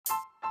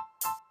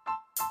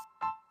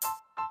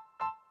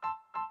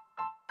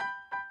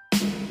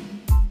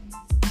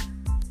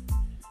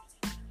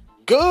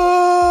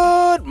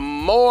Good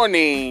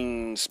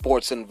morning,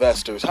 sports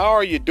investors. How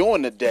are you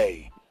doing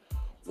today?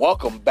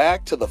 Welcome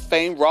back to the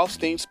famed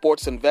Rothstein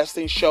Sports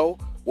Investing Show,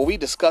 where we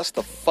discuss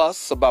the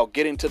fuss about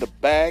getting to the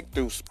bag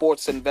through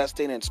sports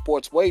investing and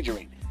sports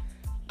wagering.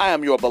 I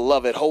am your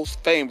beloved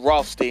host, famed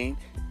Rothstein,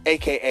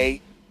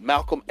 a.k.a.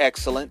 Malcolm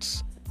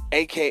Excellence,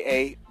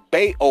 a.k.a.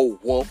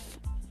 Beowulf,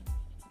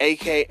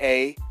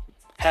 a.k.a.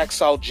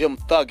 Hacksaw Jim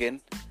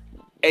Thuggin,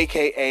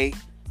 a.k.a.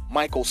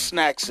 Michael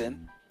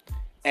Snackson.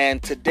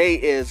 And today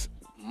is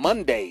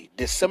Monday,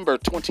 December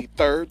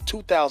 23rd,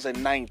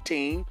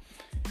 2019.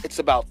 It's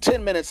about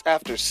 10 minutes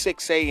after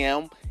 6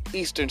 a.m.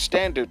 Eastern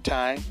Standard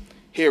Time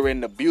here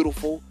in the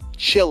beautiful,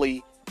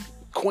 chilly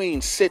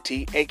Queen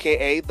City,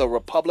 a.k.a. the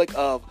Republic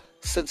of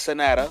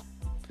Cincinnati.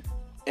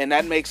 And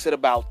that makes it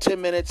about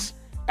 10 minutes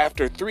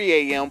after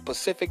 3 a.m.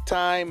 Pacific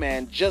Time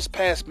and just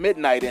past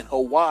midnight in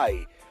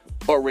Hawaii.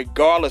 But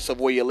regardless of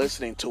where you're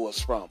listening to us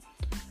from,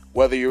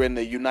 whether you're in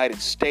the United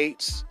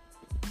States,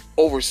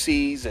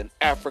 overseas in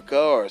Africa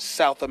or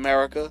South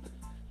America,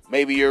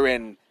 maybe you're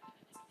in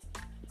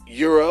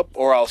Europe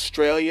or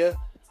Australia,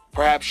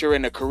 perhaps you're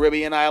in the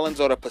Caribbean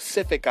islands or the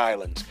Pacific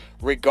islands,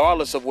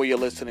 regardless of where you're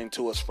listening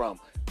to us from.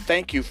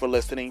 Thank you for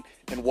listening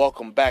and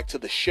welcome back to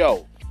the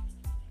show.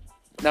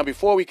 Now,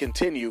 before we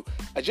continue,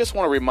 I just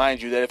want to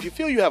remind you that if you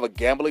feel you have a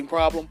gambling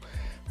problem,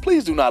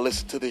 please do not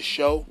listen to this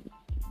show.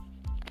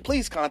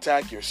 Please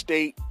contact your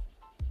state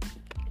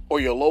or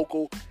your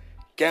local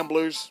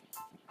Gamblers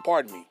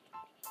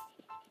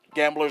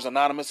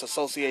Anonymous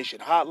Association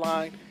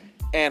hotline,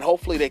 and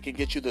hopefully they can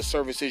get you the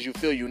services you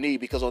feel you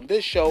need, because on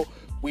this show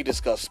we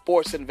discuss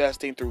sports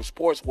investing through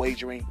sports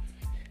wagering,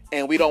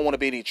 and we don't want to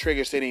be any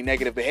triggers to any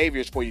negative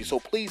behaviors for you. So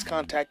please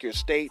contact your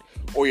state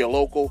or your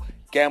local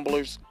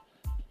Gamblers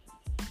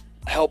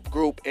help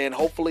group, and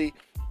hopefully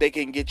they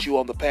can get you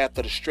on the path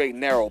of the straight and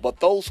narrow. But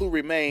those who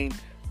remain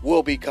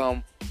will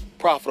become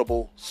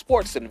profitable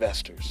sports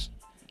investors,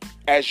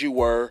 as you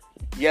were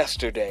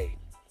yesterday.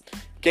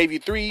 Gave you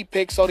 3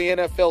 picks on the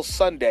NFL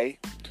Sunday.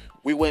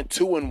 We went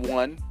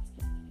 2-1.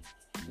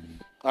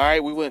 All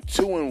right, we went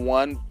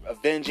 2-1,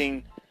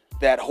 avenging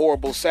that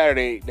horrible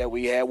Saturday that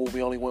we had where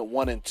we only went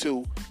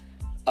 1-2.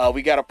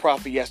 We got a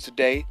profit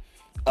yesterday.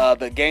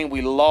 The game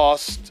we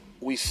lost,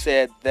 we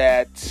said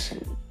that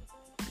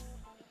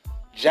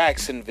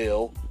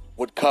Jacksonville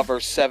would cover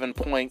 7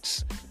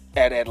 points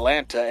at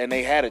Atlanta, and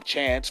they had a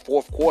chance.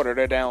 Fourth quarter,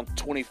 they're down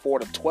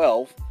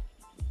 24-12.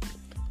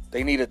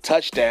 They need a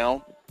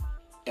touchdown.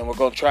 And we're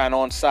going to try an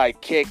onside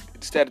kick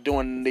instead of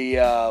doing the,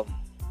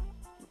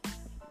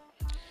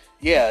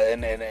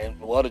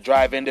 the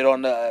drive ended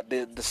on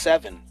the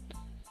 7.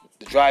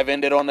 The drive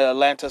ended on the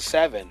Atlanta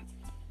 7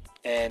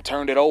 and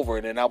turned it over,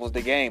 and then that was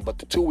the game. But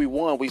the 2 we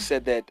won, we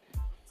said that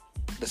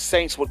the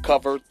Saints would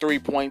cover 3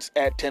 points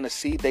at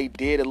Tennessee. They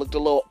did. It looked a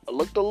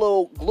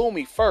little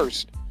gloomy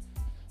first.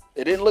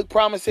 It didn't look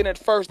promising at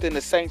first, then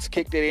the Saints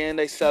kicked it in.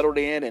 They settled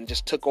in and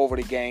just took over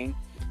the game,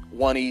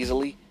 won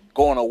easily,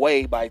 going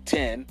away by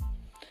 10.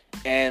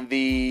 And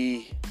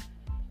the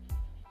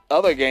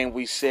other game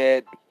we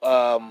said, we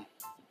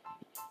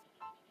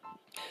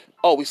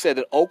said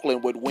that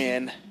Oakland would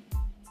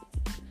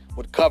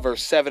cover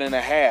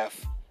 7.5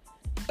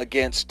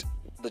 against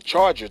the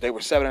Chargers. They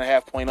were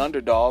 7.5 point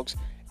underdogs,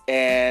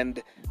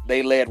 and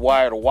they led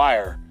wire to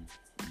wire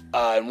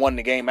and won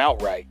the game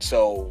outright.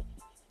 So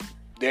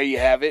there you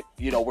have it.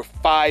 You know, we're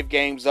 5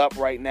 games up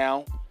right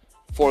now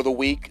for the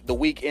week. The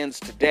week ends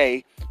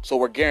today. So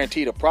we're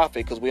guaranteed a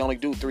profit because we only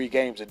do 3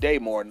 games a day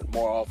more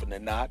often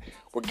than not.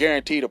 We're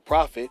guaranteed a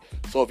profit.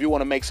 So if you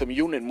want to make some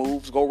unit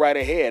moves, go right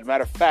ahead.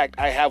 Matter of fact,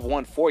 I have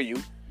one for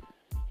you.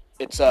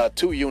 It's a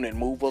 2-unit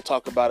move. We'll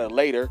talk about it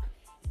later.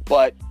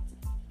 But,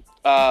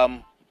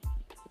 so,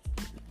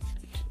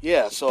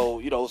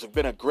 it's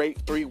been a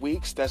great 3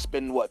 weeks. That's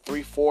been,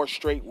 3-4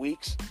 straight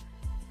weeks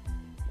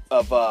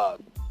of,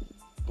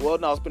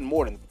 it's been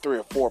more than 3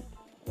 or 4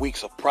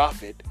 weeks of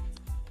profit.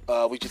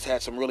 We just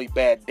had some really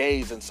bad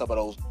days in some of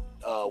those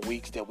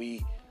weeks that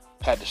we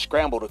had to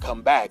scramble to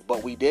come back.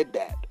 But we did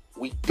that.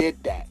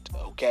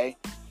 Okay?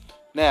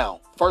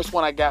 Now, first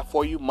one I got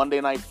for you, Monday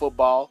Night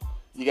Football.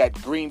 You got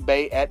Green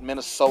Bay at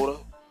Minnesota.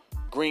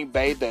 Green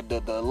Bay,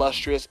 the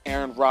illustrious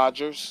Aaron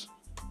Rodgers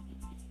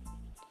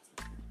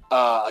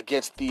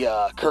against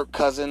the Kirk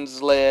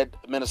Cousins-led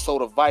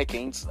Minnesota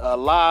Vikings. A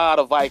lot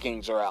of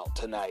Vikings are out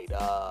tonight.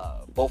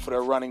 Both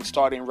of their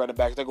starting running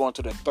backs, they're going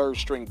to their third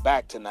string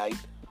back tonight,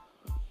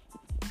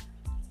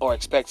 or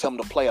expect him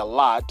to play a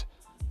lot.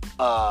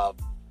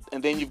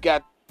 And then you've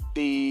got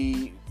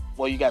you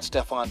got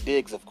Stephon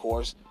Diggs, of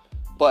course.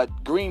 But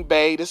Green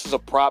Bay, this is a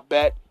prop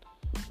bet.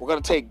 We're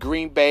going to take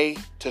Green Bay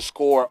to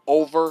score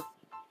over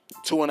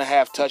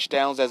 2.5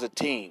 touchdowns as a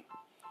team.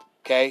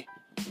 Okay?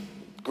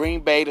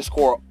 Green Bay to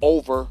score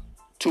over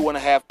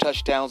 2.5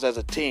 touchdowns as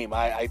a team.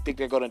 I think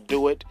they're going to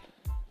do it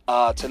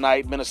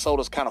tonight.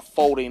 Minnesota's kind of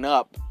folding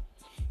up.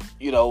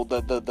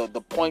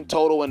 The point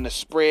total and the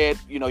spread,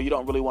 you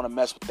don't really want to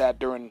mess with that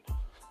during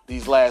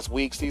these last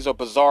weeks. These are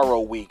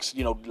bizarro weeks.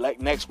 Like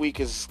next week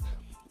is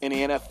in the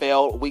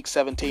NFL, Week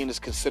 17 is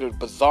considered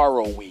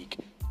bizarro week.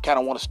 Kind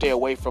of want to stay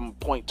away from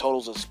point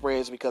totals and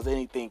spreads because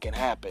anything can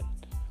happen.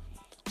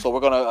 So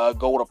we're going to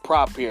go with a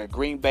prop here.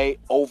 Green Bay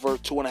over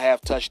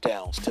 2.5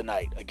 touchdowns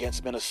tonight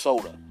against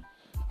Minnesota.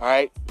 All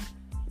right.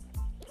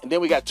 And then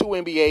we got 2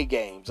 NBA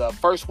games.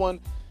 First one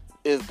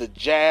is the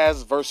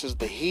Jazz versus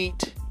the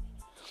Heat.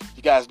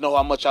 You guys know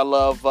how much I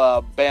love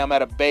Bam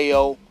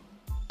Adebayo.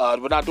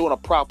 We're not doing a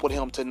prop with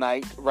him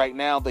tonight. Right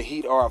now, the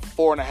Heat are a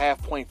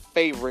 4.5-point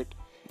favorite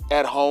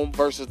at home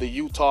versus the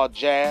Utah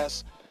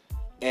Jazz.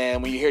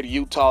 And when you hear the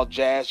Utah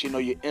Jazz,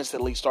 you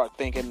instantly start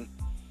thinking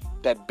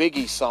that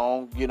Biggie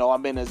song,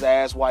 I'm in his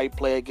ass while he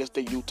play against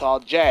the Utah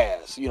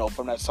Jazz.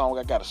 From that song,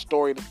 I got a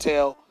story to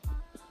tell.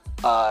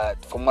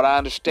 From what I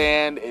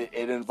understand,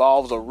 it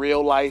involves a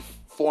real-life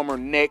former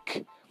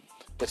Knick.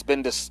 It's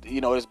been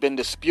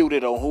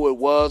disputed on who it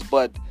was,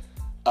 but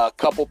a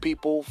couple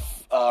people,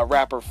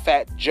 rapper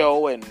Fat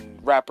Joe and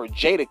rapper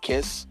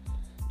Jadakiss,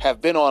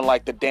 have been on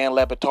like the Dan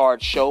Le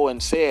Batard show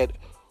and said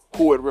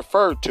who it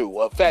referred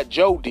to. Fat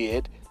Joe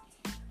did.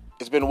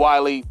 It's been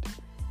widely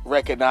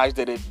recognized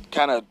that it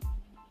kind of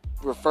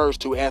refers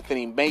to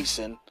Anthony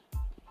Mason,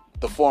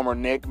 the former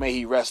Knick. May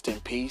he rest in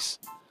peace.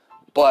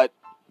 But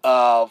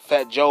Jadakiss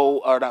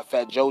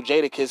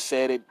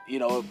said it.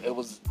 It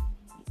was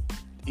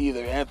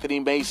either Anthony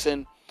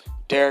Mason,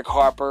 Derek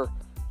Harper,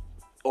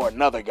 or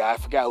another guy. I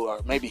forgot who, or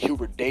maybe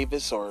Hubert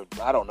Davis, or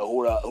I don't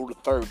know who the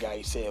third guy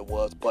he said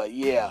was. But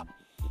yeah.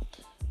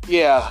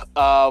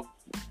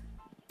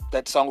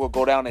 That song will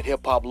go down in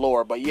hip-hop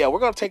lore. But yeah, we're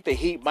going to take the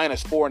Heat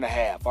minus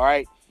 4.5, all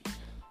right?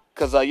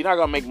 Because you're not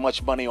going to make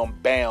much money on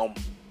Bam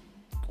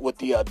with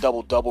the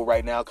double-double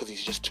right now because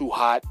he's just too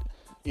hot.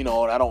 And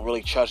I don't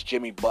really trust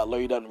Jimmy Butler.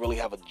 He doesn't really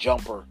have a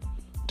jumper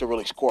to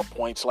really score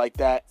points like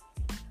that.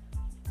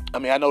 I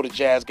mean, I know the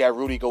Jazz got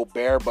Rudy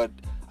Gobert, but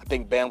I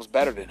think Bam's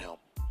better than him.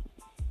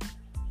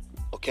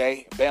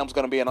 Okay? Bam's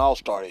going to be an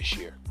all-star this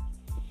year.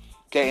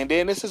 Okay, and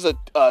then this is a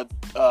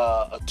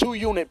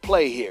 2-unit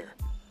play here.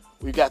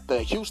 We got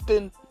the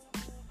Houston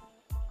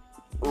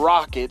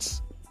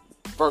Rockets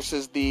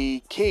versus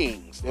the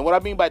Kings. And what I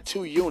mean by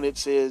 2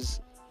 units is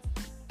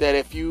that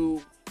if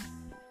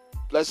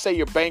let's say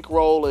your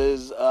bankroll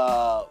is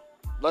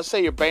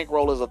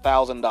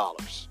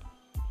 $1,000.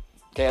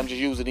 Okay, I'm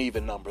just using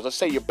even numbers. Let's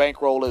say your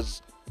bankroll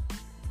is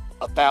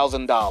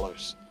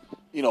 $1,000.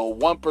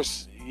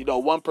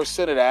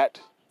 1% of that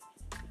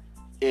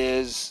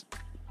is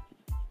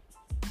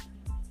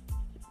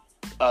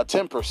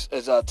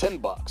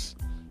 $10.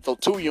 So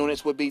 2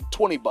 units would be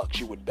 $20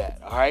 you would bet,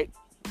 all right?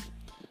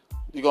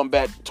 You're going to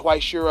bet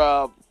twice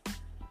your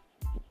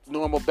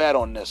normal bet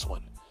on this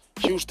one.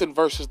 Houston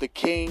versus the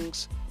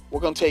Kings. We're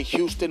going to take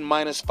Houston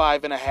minus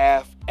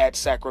 5.5 at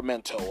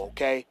Sacramento,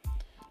 okay?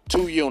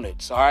 2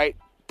 units, all right?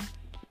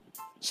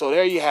 So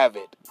there you have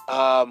it.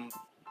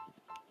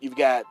 You've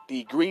got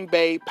the Green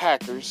Bay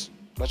Packers.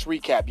 Let's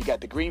recap. You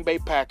got the Green Bay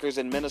Packers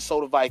and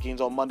Minnesota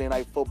Vikings on Monday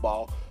Night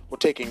Football. We're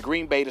taking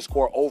Green Bay to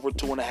score over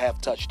 2.5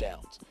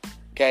 touchdowns,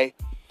 okay?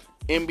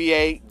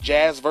 NBA,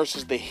 Jazz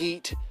versus the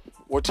Heat.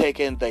 We're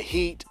taking the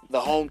Heat,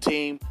 the home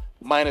team,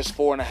 minus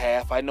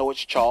 4.5. I know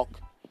it's chalk.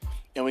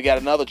 And we got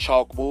another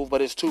chalk move,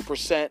 but it's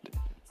 2%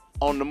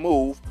 on the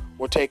move.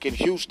 We're taking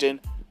Houston,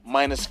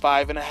 minus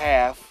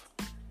 5.5.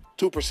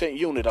 2%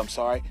 unit, I'm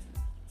sorry.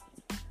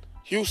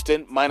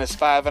 Houston, minus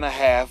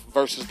 5.5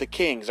 versus the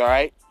Kings, all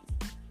right?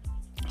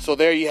 So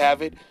there you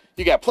have it.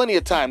 You got plenty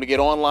of time to get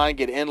online,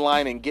 get in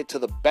line, and get to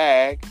the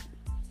bag.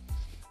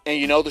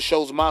 And the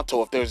show's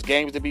motto, if there's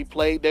games to be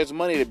played, there's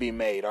money to be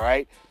made, all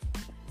right?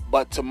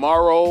 But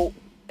tomorrow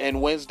and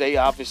Wednesday,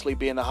 obviously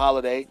being a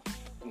holiday,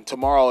 and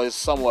tomorrow is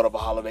somewhat of a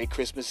holiday,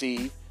 Christmas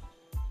Eve,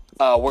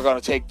 we're going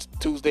to take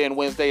Tuesday and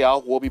Wednesday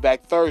off. We'll be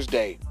back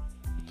Thursday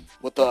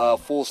with the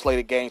full slate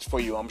of games for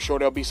you. I'm sure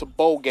there'll be some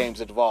bowl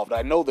games involved.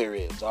 I know there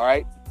is, all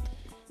right?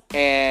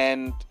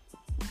 And,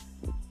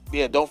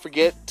 yeah, don't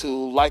forget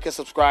to like and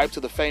subscribe to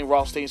the famed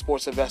Rothstein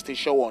Sports Investing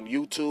Show on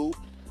YouTube.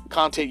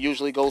 Content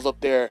usually goes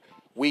up there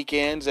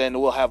weekends, and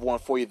we'll have one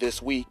for you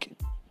this week.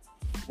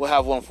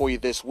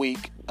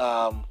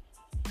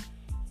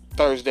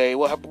 Thursday.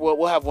 We'll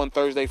have one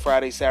Thursday,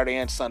 Friday, Saturday,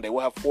 and Sunday.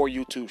 We'll have 4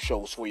 YouTube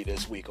shows for you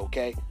this week,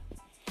 okay?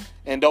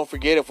 And don't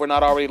forget, if we're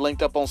not already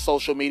linked up on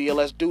social media,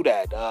 let's do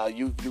that.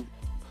 You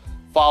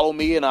follow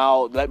me, and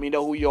I'll let me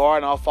know who you are,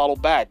 and I'll follow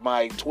back.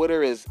 My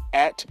Twitter is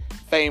at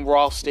Fame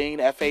Rothstein,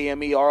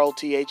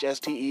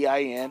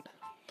 FAMEROTHSTEIN.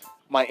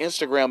 My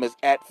Instagram is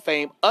at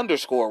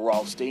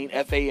Fame_Rothstein,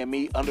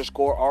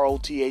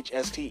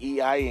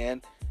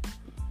 FAME_ROTHSTEIN.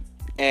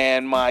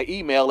 And my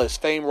email is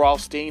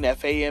FameRothstein,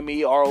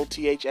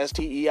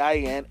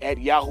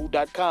 FAMEROTHSTEIN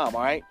 @yahoo.com,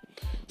 all right?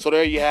 So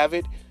there you have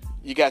it.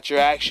 You got your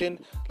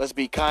action. Let's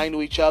be kind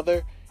to each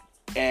other.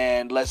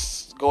 And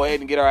let's go ahead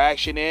and get our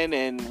action in.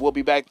 And we'll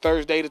be back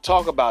Thursday to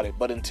talk about it.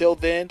 But until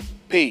then,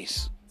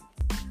 peace.